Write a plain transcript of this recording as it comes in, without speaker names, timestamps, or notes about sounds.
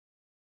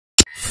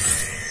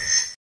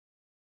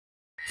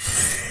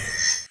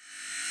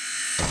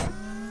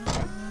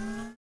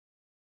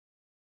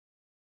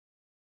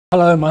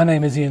Hello, my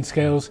name is Ian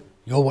Scales.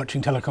 You're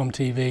watching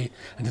TelecomTV,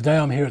 and today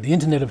I'm here at the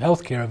Internet of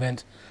Healthcare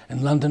event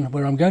in London,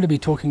 where I'm going to be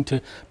talking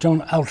to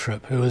John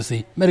Altrip, who is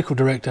the Medical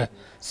Director,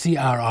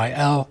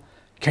 CRIL,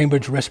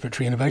 Cambridge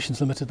Respiratory Innovations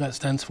Limited, that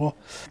stands for.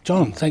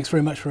 John, thanks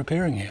very much for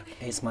appearing here.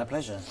 It's my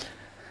pleasure.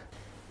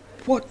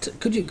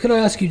 Could I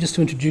ask you just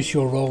to introduce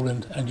your role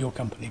and your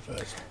company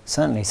first?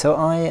 Certainly. So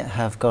I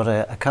have got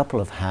a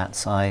couple of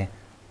hats. I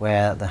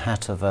wear the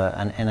hat of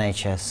an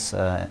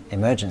NHS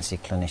emergency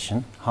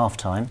clinician,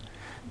 half-time,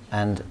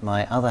 and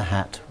my other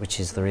hat, which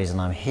is the reason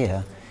I'm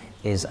here,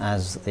 is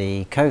as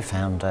the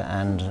co-founder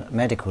and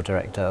medical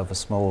director of a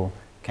small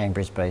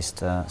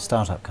Cambridge-based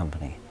startup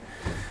company.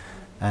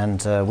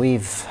 And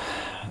we've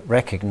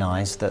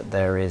recognised that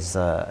there is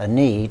a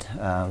need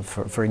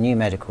for a new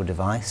medical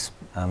device,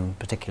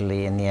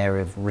 particularly in the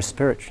area of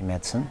respiratory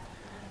medicine,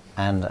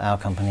 and our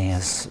company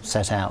has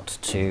set out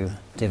to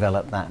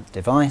develop that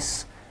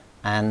device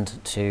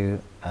and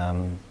to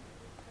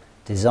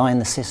design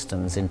the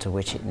systems into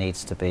which it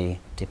needs to be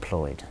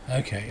deployed.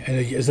 Okay, and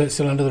is that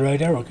still under the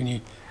radar, or can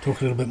you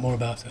talk a little bit more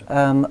about it?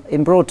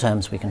 In broad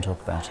terms we can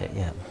talk about it,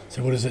 yeah.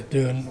 So what does it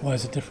do, and why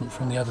is it different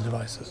from the other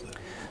devices that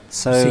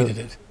so preceded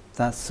it?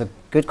 That's a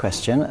good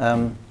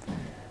question.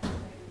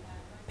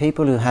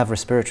 People who have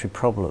respiratory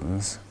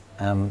problems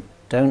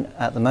don't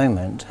at the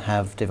moment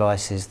have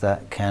devices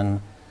that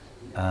can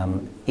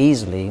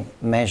easily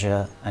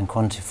measure and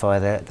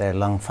quantify their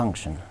lung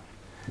function.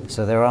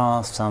 So there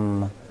are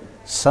some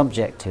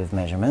subjective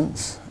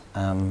measurements,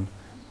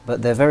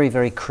 but they're very,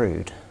 very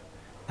crude.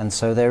 And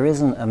so there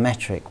isn't a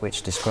metric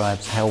which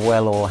describes how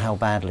well or how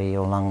badly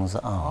your lungs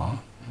are.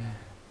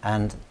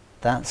 And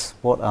that's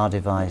what our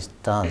device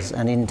does.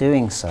 And in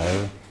doing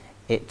so,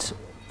 it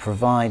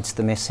provides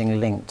the missing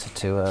link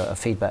to a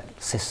feedback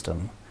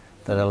system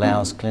that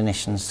allows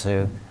clinicians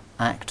to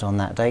act on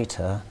that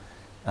data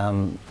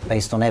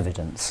based on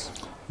evidence.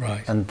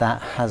 Right. And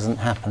that hasn't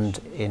happened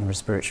in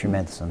respiratory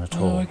medicine at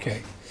all. Oh,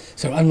 okay.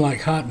 So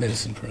unlike heart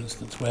medicine, for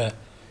instance, where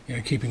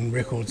keeping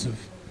records of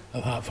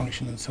heart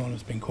function and so on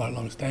has been quite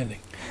long-standing,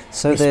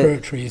 so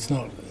respiratory is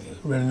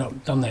really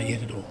not done that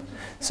yet at all.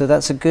 So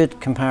that's a good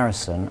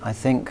comparison. I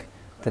think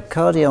the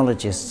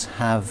cardiologists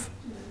have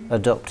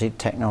adopted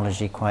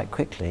technology quite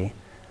quickly,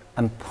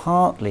 and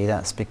partly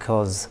that's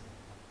because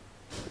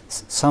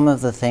some of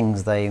the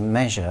things they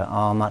measure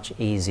are much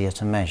easier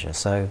to measure.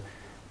 So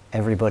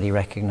everybody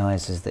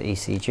recognises the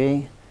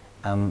ECG.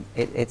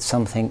 It's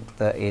something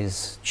that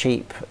is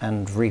cheap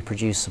and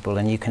reproducible,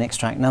 and you can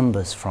extract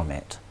numbers from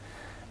it.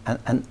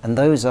 And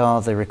those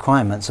are the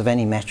requirements of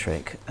any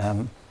metric.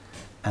 And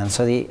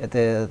so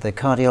the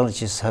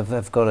cardiologists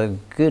have got a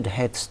good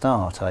head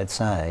start, I'd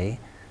say,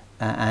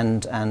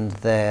 and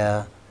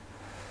their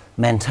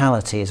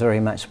mentality is very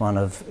much one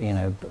of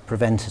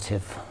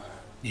preventative.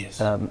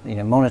 Yes.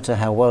 Monitor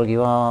how well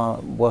you are,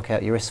 work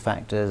out your risk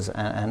factors,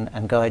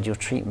 and guide your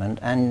treatment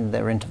and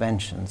their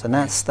interventions. And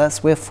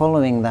we're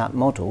following that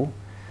model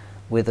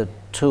with a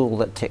tool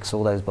that ticks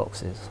all those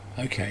boxes.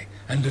 Okay.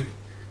 And the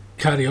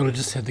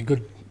cardiologists had the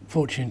good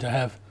fortune to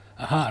have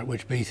a heart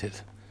which beat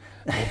it,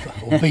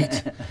 or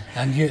beat.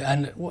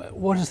 And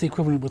what is the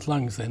equivalent with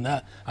lungs then?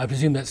 I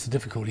presume that's the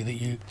difficulty,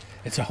 that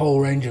it's a whole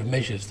range of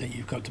measures that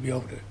you've got to be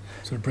able to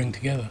sort of bring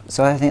together.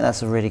 So I think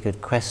that's a really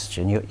good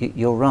question.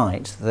 You're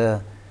right.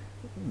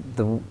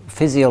 The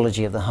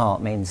physiology of the heart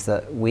means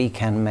that we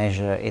can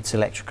measure its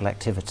electrical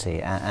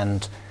activity,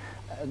 and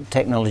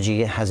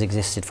technology has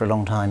existed for a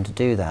long time to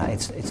do that.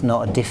 It's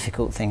not a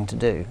difficult thing to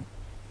do.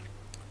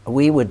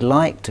 We would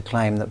like to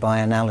claim that by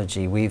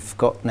analogy we've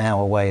got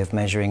now a way of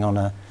measuring on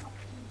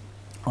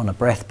a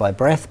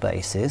breath-by-breath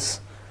basis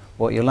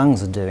what your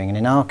lungs are doing, and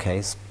in our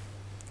case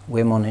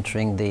we're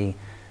monitoring the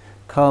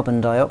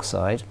carbon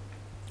dioxide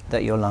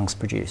that your lungs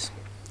produce.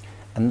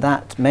 And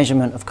that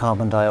measurement of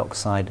carbon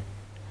dioxide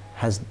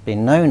has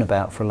been known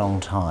about for a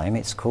long time.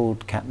 It's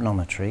called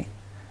capnometry,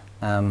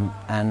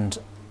 and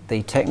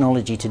the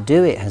technology to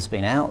do it has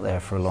been out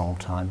there for a long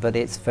time, but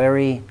it's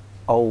very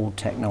old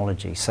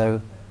technology.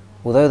 So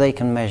although they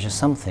can measure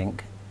something,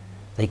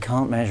 they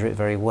can't measure it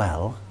very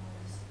well,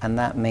 and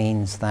that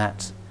means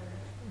that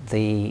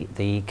the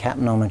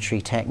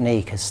capnometry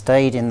technique has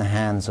stayed in the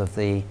hands of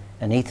the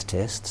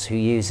anaesthetists, who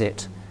use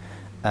it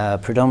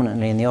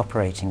predominantly in the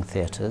operating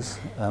theatres,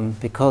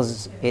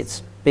 because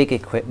it's big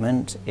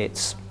equipment,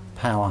 it's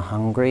power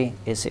hungry,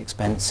 it's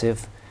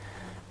expensive,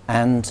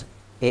 and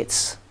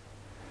its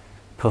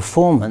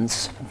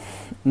performance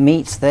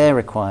meets their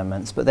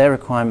requirements, but their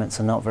requirements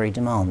are not very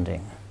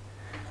demanding.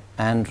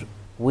 And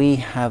we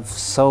have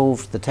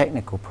solved the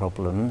technical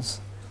problems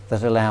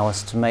that allow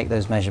us to make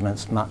those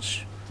measurements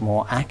much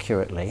more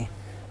accurately,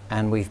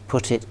 and we've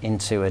put it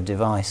into a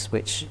device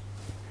which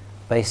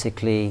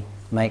basically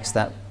makes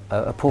that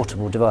a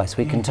portable device.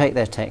 We can take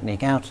their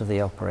technique out of the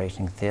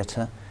operating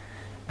theatre,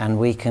 and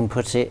we can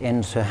put it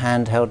into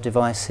handheld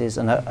devices,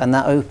 and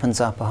that opens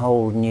up a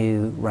whole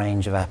new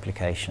range of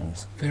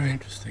applications. Very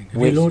interesting.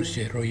 Have you launched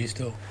yet, or are you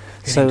still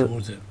getting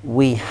towards it?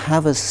 We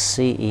have a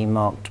CE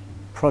marked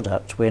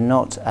product. We're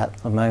not at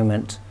the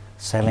moment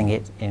selling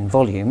it in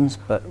volumes,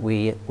 but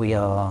we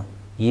are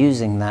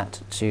using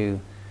that to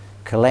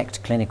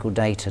collect clinical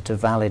data to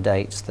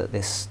validate that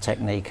this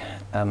technique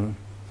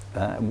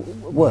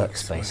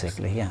works,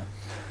 basically. Yeah.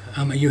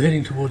 Are you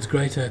heading towards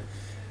greater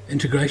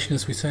integration,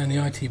 as we say in the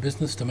IT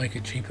business, to make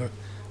it cheaper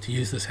to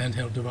use this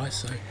handheld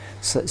device?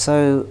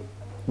 So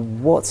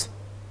what's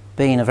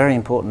been a very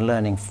important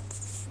learning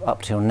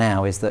up till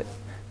now is that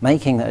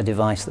making a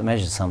device that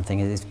measures something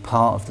is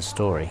part of the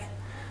story,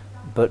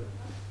 but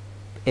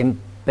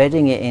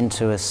embedding it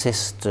into a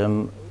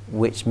system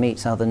which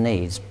meets other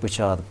needs, which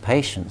are the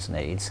patient's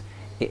needs,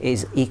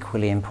 is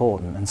equally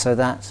important. And so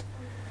that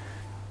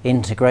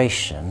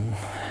integration,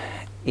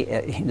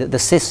 the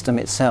system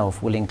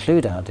itself will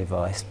include our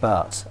device,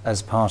 but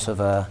as part of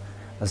a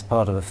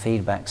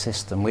feedback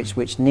system,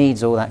 which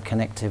needs all that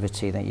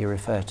connectivity that you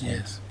refer to.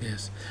 Yes,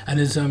 yes. And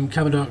is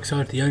carbon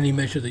dioxide the only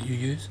measure that you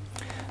use?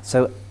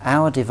 So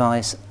our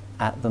device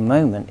at the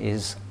moment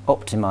is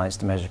optimized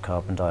to measure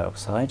carbon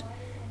dioxide.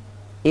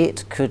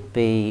 It could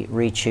be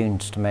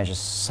retuned to measure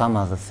some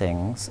other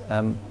things.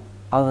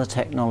 Other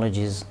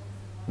technologies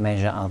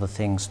measure other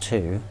things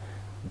too,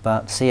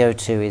 but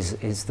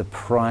CO2 is the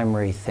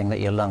primary thing that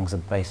your lungs are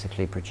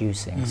basically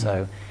producing.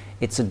 So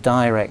it's a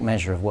direct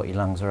measure of what your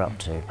lungs are up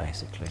to,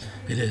 basically.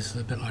 It is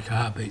a bit like a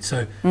heartbeat.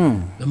 So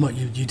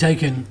you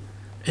take in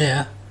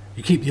air,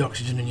 you keep the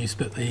oxygen, and you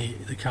spit the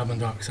carbon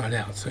dioxide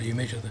out. So you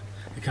measure the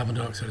carbon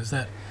dioxide. Is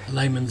that a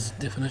layman's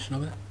definition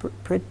of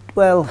it?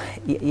 Well,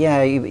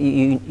 yeah,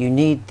 you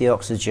need the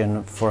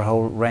oxygen for a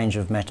whole range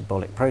of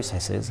metabolic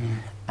processes,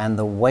 and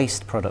the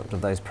waste product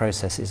of those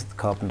processes is the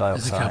carbon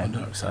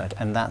dioxide,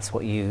 and that's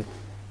what you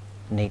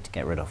need to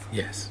get rid of.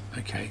 Yes,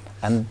 okay.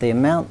 And the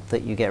amount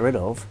that you get rid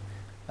of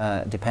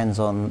depends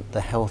on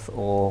the health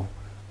or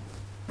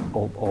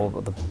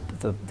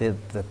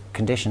the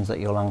conditions that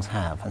your lungs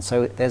have. And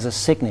so there's a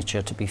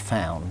signature to be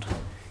found.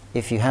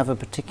 If you have a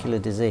particular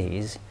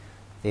disease,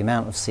 the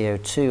amount of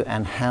CO2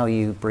 and how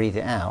you breathe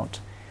it out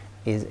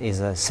is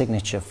a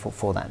signature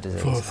for that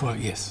disease.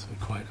 Yes,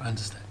 quite, I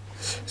understand.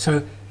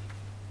 So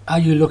are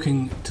you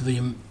looking to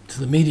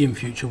the medium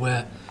future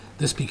where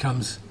this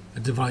becomes a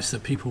device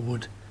that people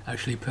would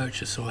actually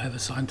purchase or have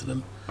assigned to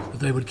them, that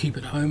they would keep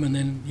at home and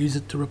then use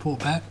it to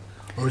report back?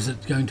 Or is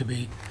it going to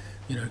be,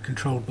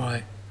 controlled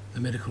by the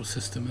medical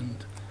system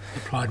and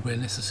applied where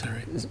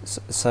necessary?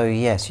 So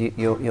yes,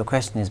 your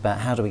question is about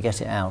how do we get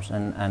it out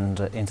and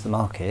into the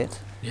market.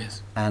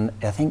 Yes. And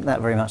I think that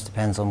very much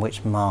depends on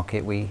which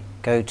market we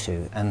go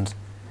to. And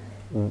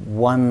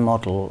one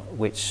model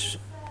which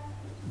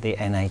the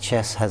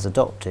NHS has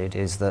adopted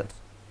is that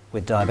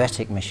with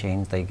diabetic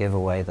machines they give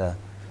away the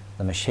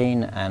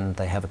machine and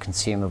they have a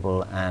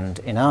consumable, and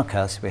in our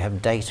case we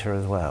have data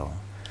as well.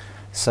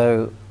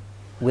 So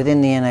within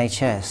the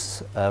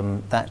NHS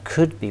that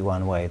could be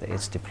one way that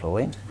it's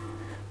deployed.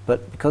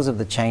 But because of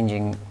the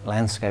changing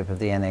landscape of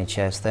the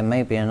NHS, there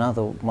may be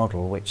another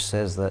model which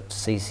says that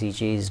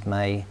CCGs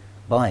may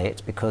buy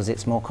it because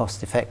it's more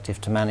cost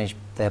effective to manage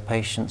their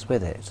patients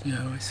with it.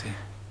 Yeah, I see.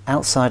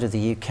 Outside of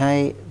the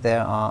UK,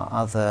 there are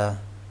other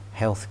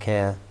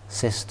healthcare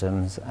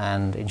systems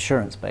and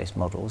insurance-based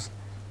models,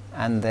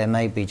 and there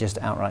may be just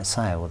outright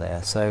sale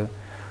there. So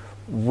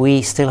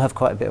we still have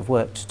quite a bit of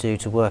work to do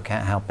to work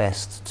out how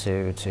best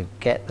to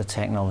get the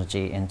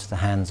technology into the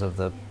hands of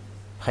the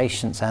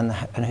patients and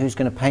who's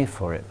going to pay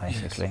for it,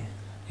 basically.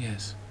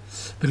 Yes.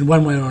 But in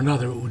one way or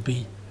another it would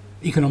be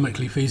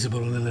economically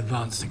feasible in an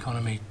advanced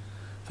economy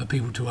for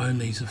people to own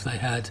these if they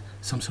had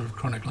some sort of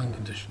chronic lung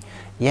condition.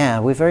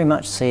 Yeah, we very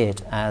much see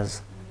it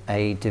as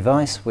a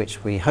device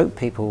which we hope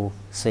people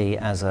see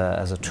as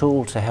a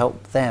tool to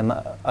help them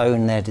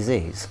own their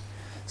disease.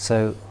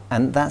 So,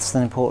 and that's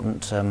an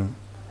important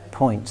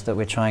point that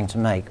we're trying to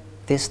make.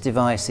 This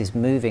device is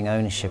moving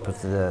ownership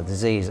of the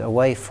disease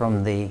away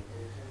from the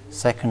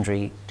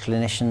secondary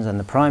clinicians and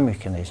the primary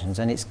clinicians,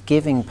 and it's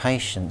giving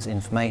patients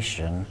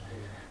information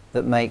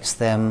that makes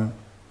them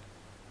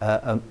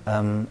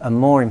a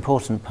more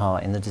important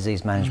part in the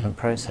disease management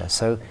process.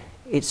 So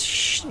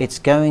it's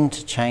going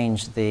to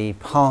change the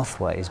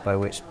pathways by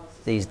which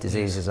these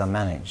diseases are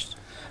managed.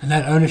 And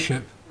that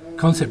ownership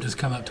concept has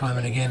come up time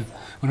and again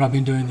when I've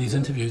been doing these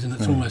interviews, and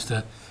it's almost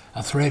a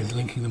thread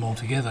linking them all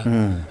together,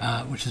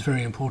 which is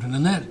very important.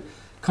 And that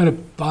kind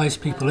of buys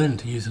people in,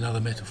 to use another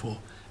metaphor,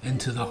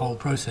 into the whole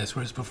process,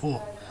 whereas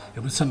before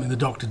it was something the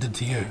doctor did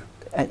to you.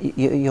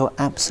 You're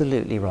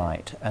absolutely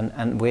right,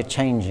 and we're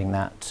changing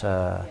that.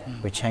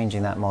 We're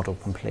changing that model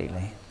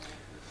completely.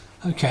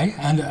 Okay,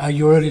 and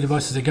your early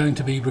devices are going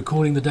to be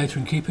recording the data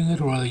and keeping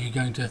it, or are you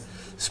going to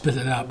spit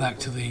it out back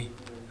to the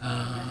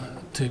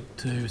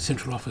to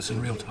central office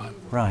in real time?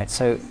 Right.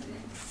 So,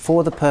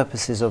 for the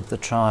purposes of the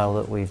trial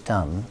that we've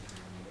done,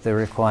 the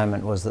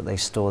requirement was that they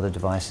store the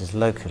devices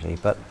locally,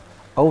 but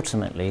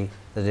ultimately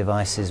the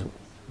devices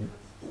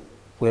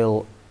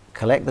will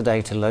collect the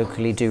data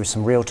locally, do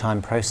some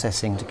real-time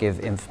processing to give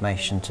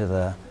information to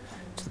the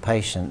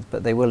patient,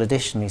 but they will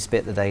additionally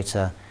spit the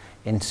data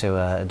into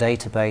a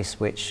database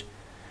which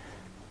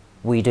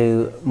we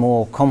do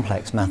more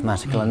complex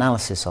mathematical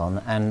analysis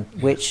on, and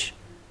which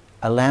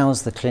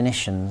allows the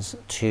clinicians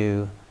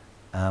to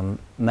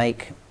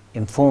make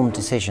informed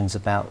decisions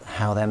about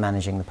how they're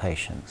managing the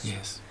patients.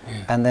 Yes.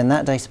 Yeah. And then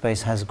that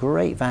database has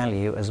great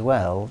value as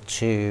well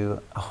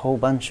to a whole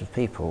bunch of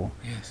people.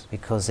 Yes.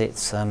 Because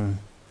it's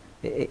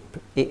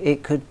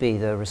it could be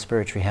the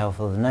respiratory health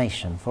of the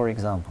nation, for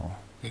example.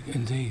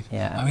 Indeed.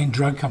 Yeah. I mean,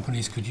 drug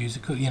companies could use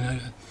it. You know,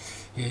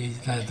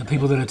 the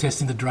people that are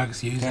testing the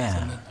drugs use it.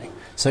 And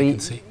so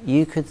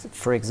you could,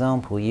 for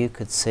example, you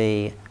could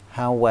see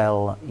how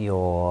well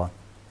your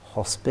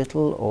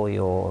hospital or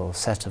your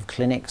set of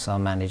clinics are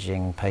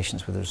managing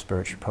patients with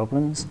respiratory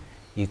problems.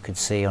 You could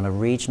see on a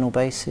regional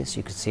basis,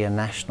 you could see a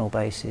national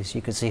basis,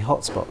 you could see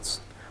hotspots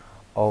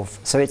of,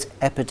 so it's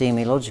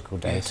epidemiological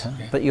data. Yes,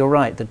 yeah. But you're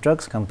right, the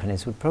drugs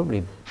companies would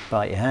probably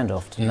bite your hand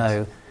off to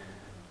know,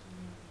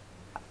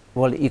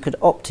 well, you could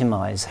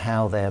optimize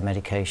how their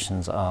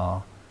medications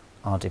are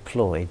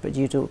deployed, but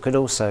you could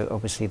also,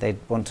 obviously, they'd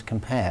want to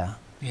compare.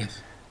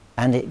 Yes.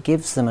 And it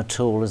gives them a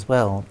tool as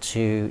well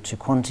to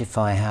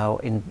quantify how,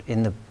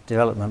 in the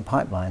development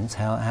pipelines,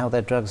 how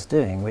their drug's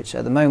doing, which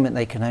at the moment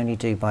they can only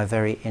do by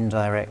very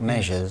indirect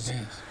measures.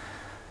 Yes, yes.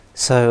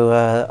 So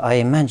I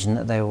imagine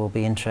that there will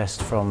be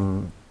interest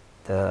from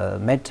the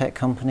medtech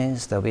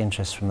companies, there'll be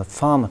interest from the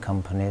pharma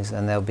companies,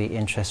 and there'll be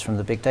interest from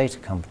the big data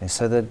companies.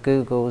 So the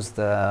Googles,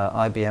 the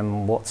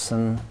IBM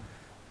Watson,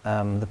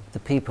 the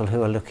people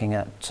who are looking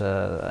at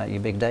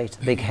your big data,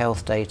 big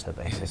health data,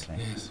 basically.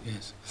 Yes,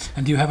 yes, yes.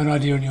 And do you have an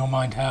idea in your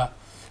mind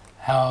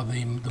how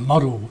the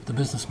model, the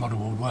business model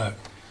would work?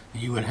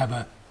 You would have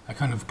a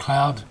kind of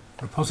cloud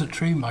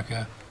repository, like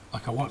a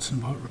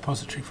Watson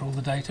repository for all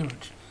the data,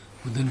 which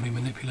would then be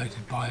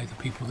manipulated by the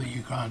people that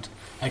you grant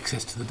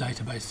access to the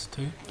database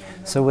to?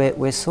 So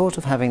we're sort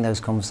of having those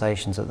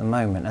conversations at the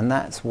moment, and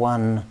that's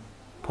one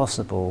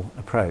possible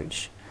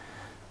approach.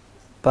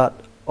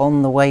 But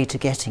on the way to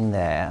getting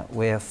there,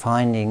 we're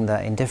finding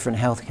that in different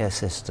healthcare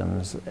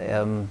systems,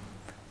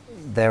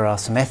 there are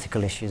some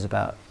ethical issues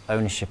about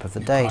ownership of the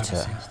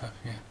data, and stuff,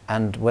 yeah.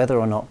 And whether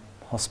or not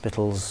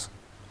hospitals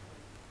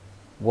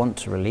want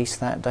to release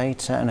that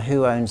data, and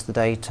who owns the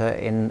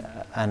data in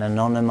an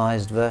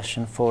anonymized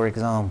version, for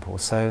example.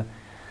 So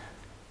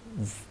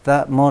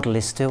that model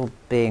is still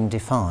being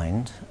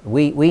defined.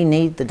 We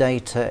need the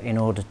data in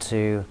order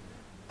to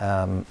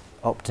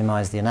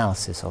optimize the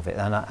analysis of it,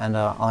 and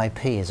our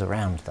IP is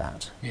around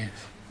that. Yes.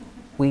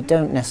 We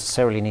don't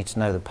necessarily need to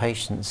know the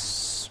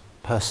patient's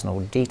personal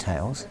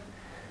details,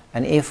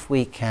 and if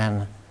we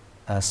can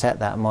set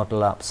that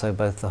model up so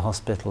both the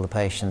hospital, the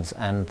patients,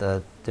 and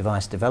the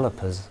device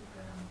developers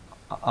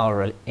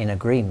are in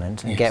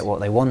agreement and get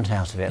what they want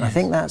out of it. And I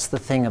think that's the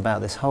thing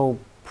about this whole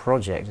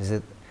project, is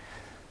that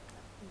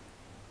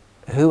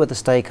who are the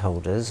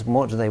stakeholders,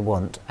 what do they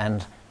want,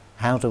 and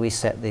how do we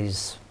set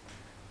these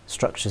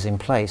structures in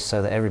place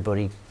so that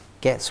everybody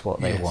gets what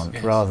they want,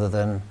 rather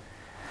than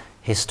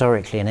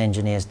historically an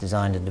engineer's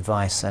designed a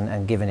device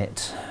and given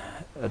it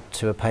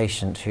to a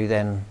patient who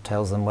then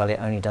tells them, well, it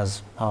only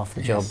does half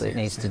the job that it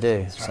needs to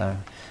do. Right. So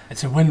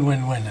it's a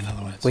win-win-win, in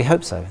other words. We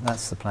hope so.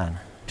 That's the plan.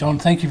 John,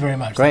 thank you very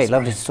much. Great,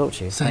 lovely to talk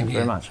to you. Same Thank you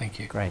very here. much. Thank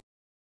you. Great.